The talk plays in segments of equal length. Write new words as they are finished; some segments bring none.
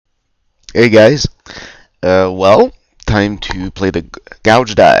Hey guys, well, time to play the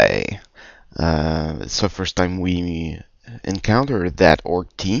gouge die. It's the first time we encounter that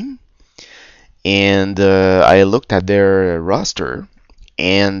orc team, and I looked at their roster,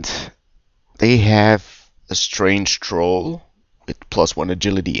 and they have a strange troll with +1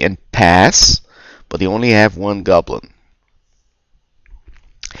 agility and pass, but they only have one goblin.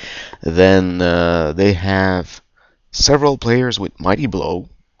 Then they have several players with mighty blow,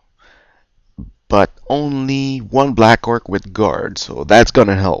 but only one black orc with guard, so that's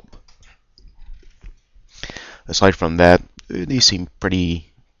gonna help. Aside from that, they seem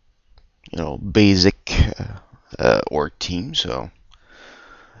pretty, basic org team, so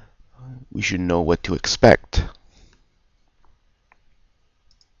we should know what to expect.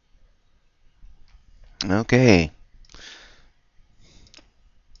 Okay.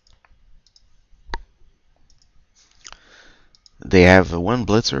 They have one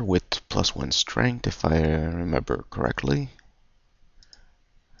blitzer with +1 strength, if I remember correctly.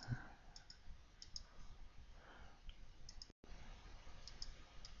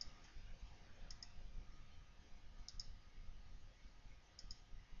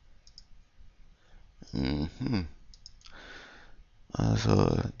 Hmm.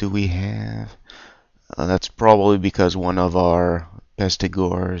 So do we have? That's probably because one of our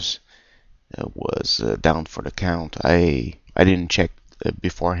pestigors was down for the count. I didn't check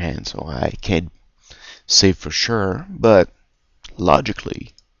beforehand, so I can't say for sure, but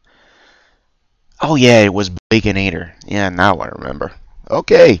logically. Oh yeah, it was Baconator. Yeah, now I remember.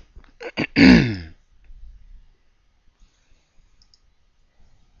 Okay.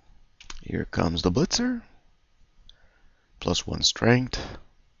 Here comes the Blitzer. +1 strength.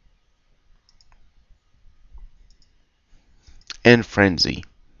 And Frenzy.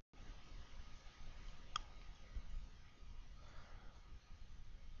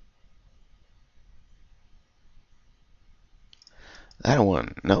 That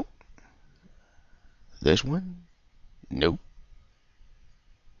one, nope. This one, nope.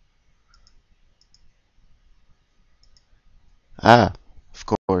 Ah, of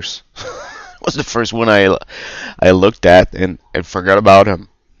course. Was the first one I looked at and forgot about him.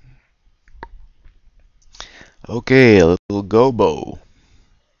 Okay, a little Gobo.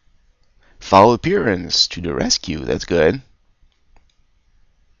 Foul appearance to the rescue. That's good.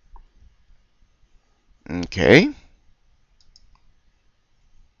 Okay.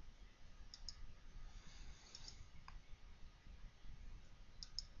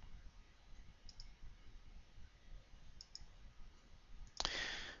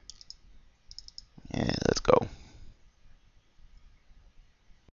 Yeah, let's go.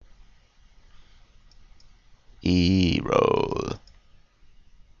 E-roll.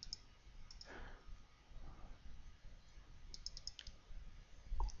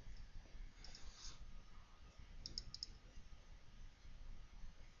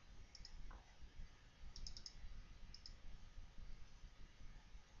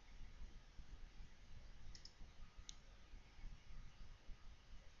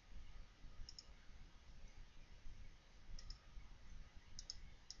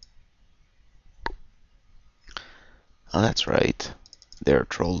 Oh, that's right. Their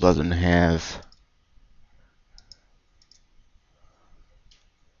troll doesn't have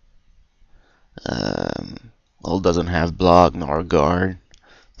um, doesn't have block nor guard,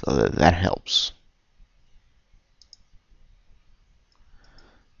 so that helps.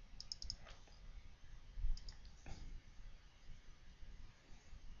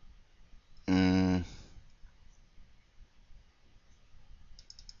 Mm,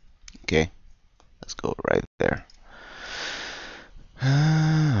 okay, let's go right there.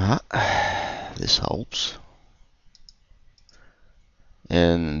 This helps.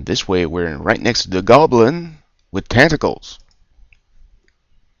 And this way we're right next to the goblin with tentacles.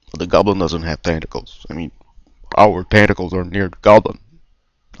 Well, the goblin doesn't have tentacles. I mean, our tentacles are near the goblin.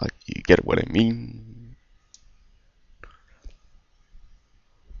 Like, you get what I mean?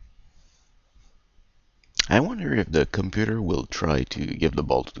 I wonder if the computer will try to give the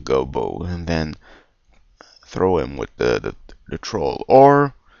ball to the Gobo and then throw him with the troll,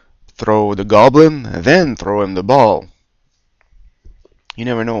 or throw the goblin and then throw him the ball. You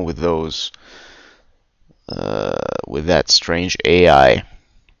never know with those, with that strange AI.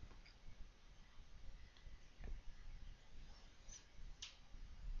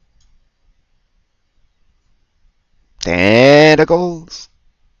 Tentacles.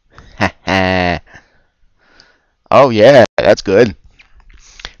 Oh yeah, that's good.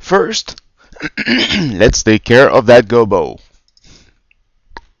 First, let's take care of that Gobo.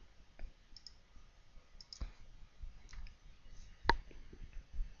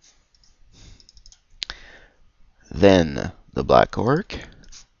 then the black orc.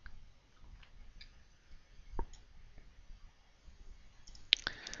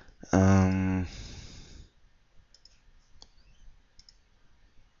 Um,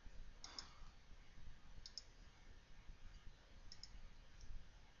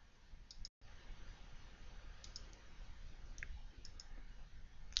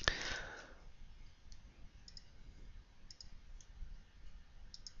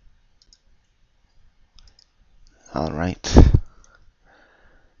 all right.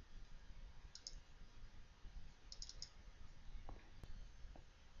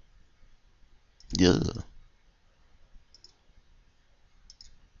 Ugh.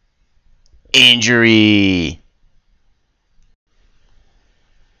 Injury.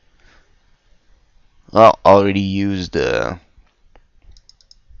 Well, he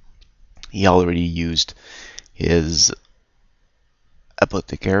already used his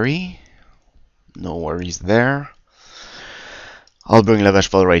apothecary. No worries there. I'll bring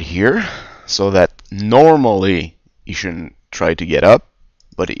Lavashval right here, so that normally he shouldn't try to get up,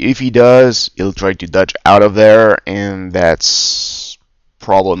 but if he does, he'll try to dodge out of there, and that's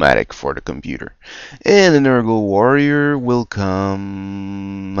problematic for the computer. And the Nurgle warrior will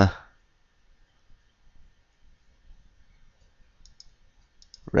come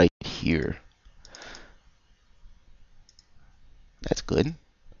right here. That's good.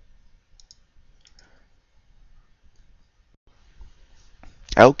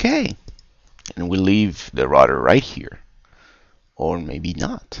 Okay, and we'll leave the rotter right here. Or maybe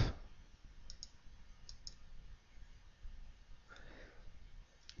not.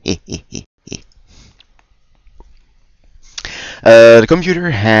 The computer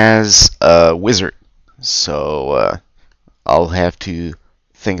has a wizard, so I'll have to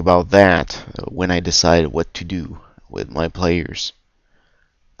think about that when I decide what to do with my players.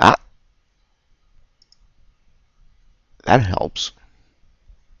 Ah, that helps.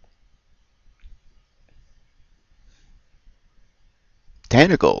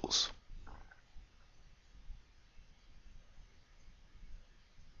 Tentacles.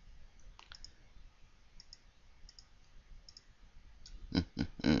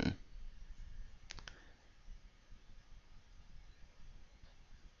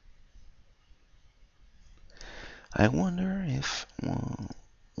 I wonder if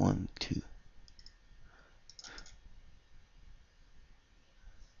one, two.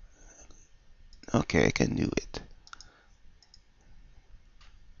 Okay, I can do it.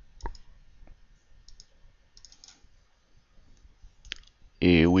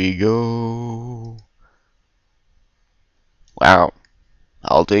 Here we go. Wow,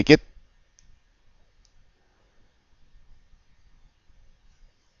 I'll take it.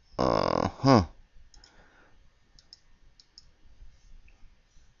 Uh-huh.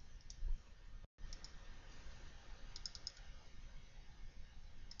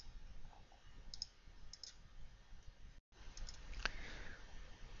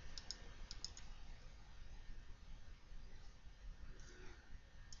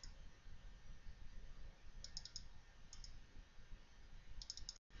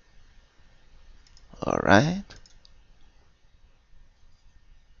 All right.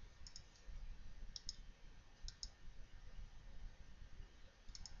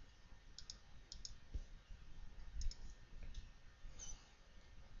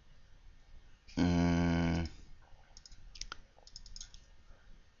 Mm,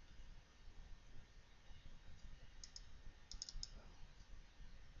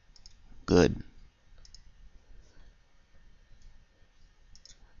 good.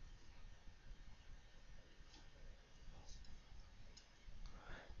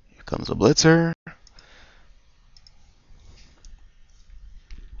 Here comes a blitzer.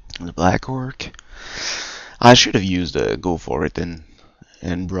 The black orc. I should have used a go for it and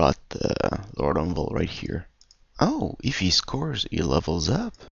brought Lord Unvil right here. Oh, if he scores, he levels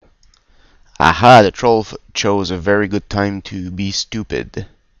up. Aha, the troll chose a very good time to be stupid.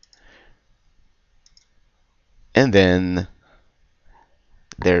 And then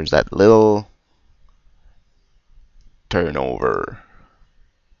there's that little turnover.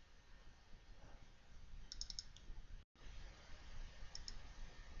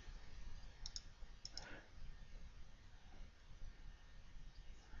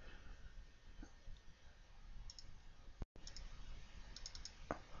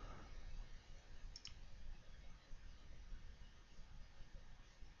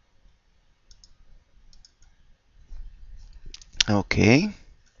 Okay.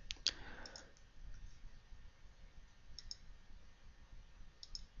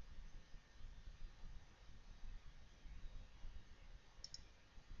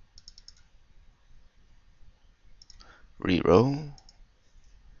 Reroll.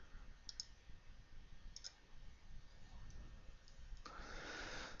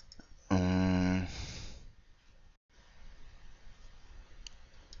 Um,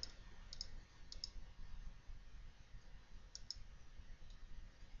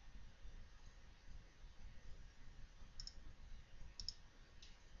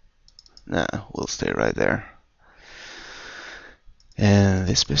 nah, we'll stay right there. And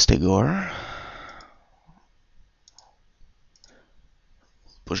this Pistigor.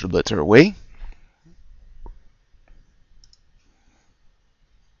 Push the blitzer away.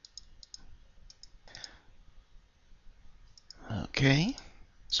 Okay,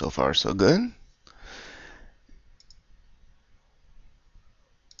 so far so good.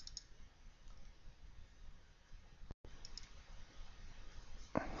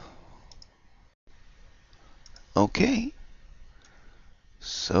 Okay,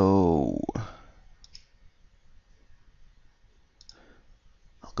 so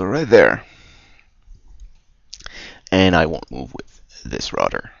I'll go right there. And I won't move with this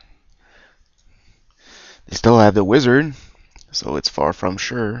router. They still have the wizard, so it's far from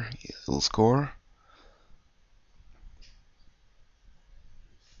sure he'll score.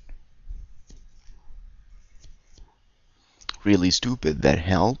 Really stupid, that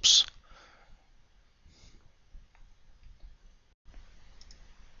helps.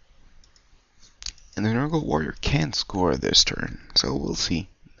 And the Nurgle Warrior can't score this turn, so we'll see.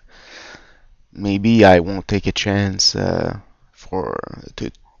 Maybe I won't take a chance to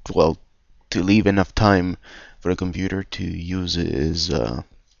well to leave enough time for the computer to use his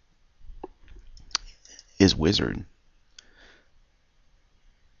wizard.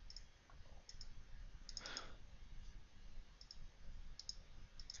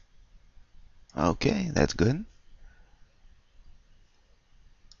 Okay, that's good.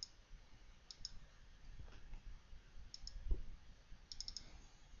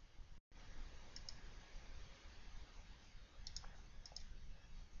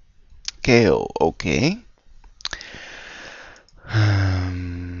 KO, okay.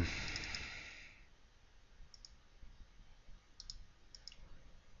 Um,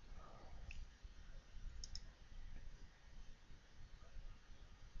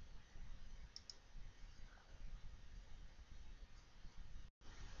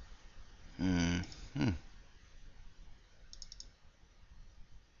 hmm.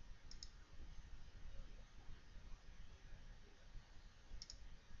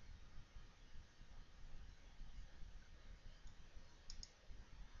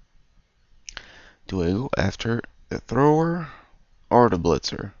 Do I go after the thrower or the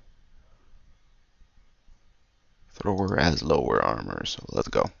blitzer? Thrower has lower armor, so let's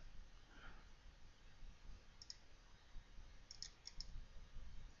go.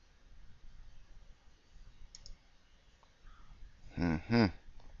 Hmm.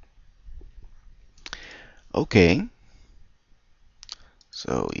 Okay.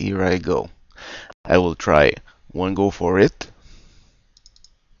 So here I go. I will try one go for it.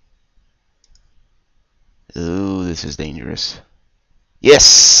 Ooh, this is dangerous.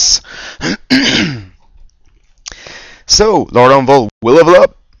 Yes! So, Lord Envol will level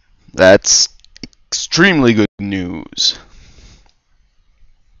up. That's extremely good news.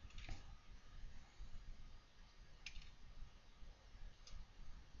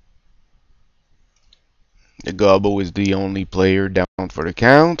 The Gobbo is the only player down for the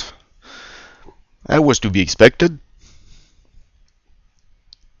count. That was to be expected.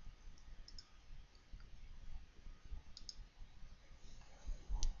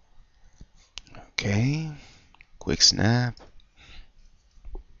 Okay, quick snap.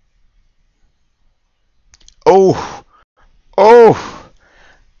 Oh! Oh!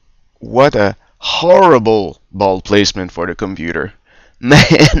 What a horrible ball placement for the computer. Man,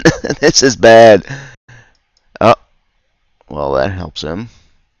 this is bad. Oh, well, that helps him.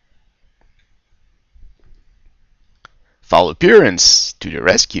 Foul appearance to the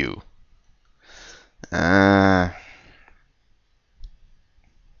rescue.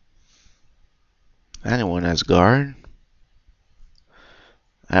 That one has guard.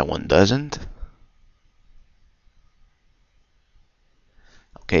 That one doesn't.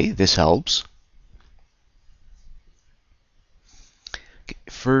 Okay, this helps. Okay,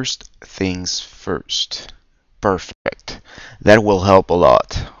 first things first. Perfect. That will help a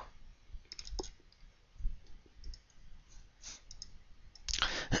lot.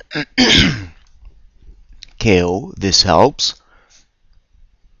 KO, this helps.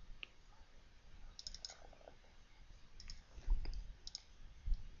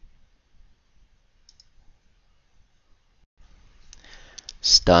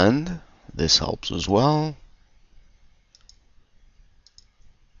 Stunned, this helps as well.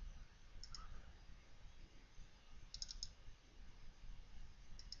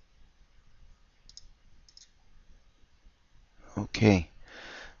 Okay,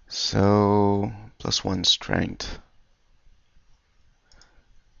 so +1 strength.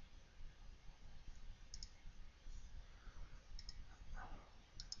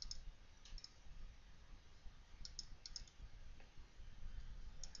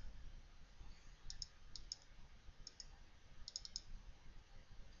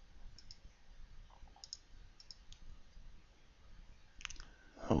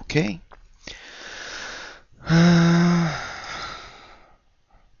 Okay.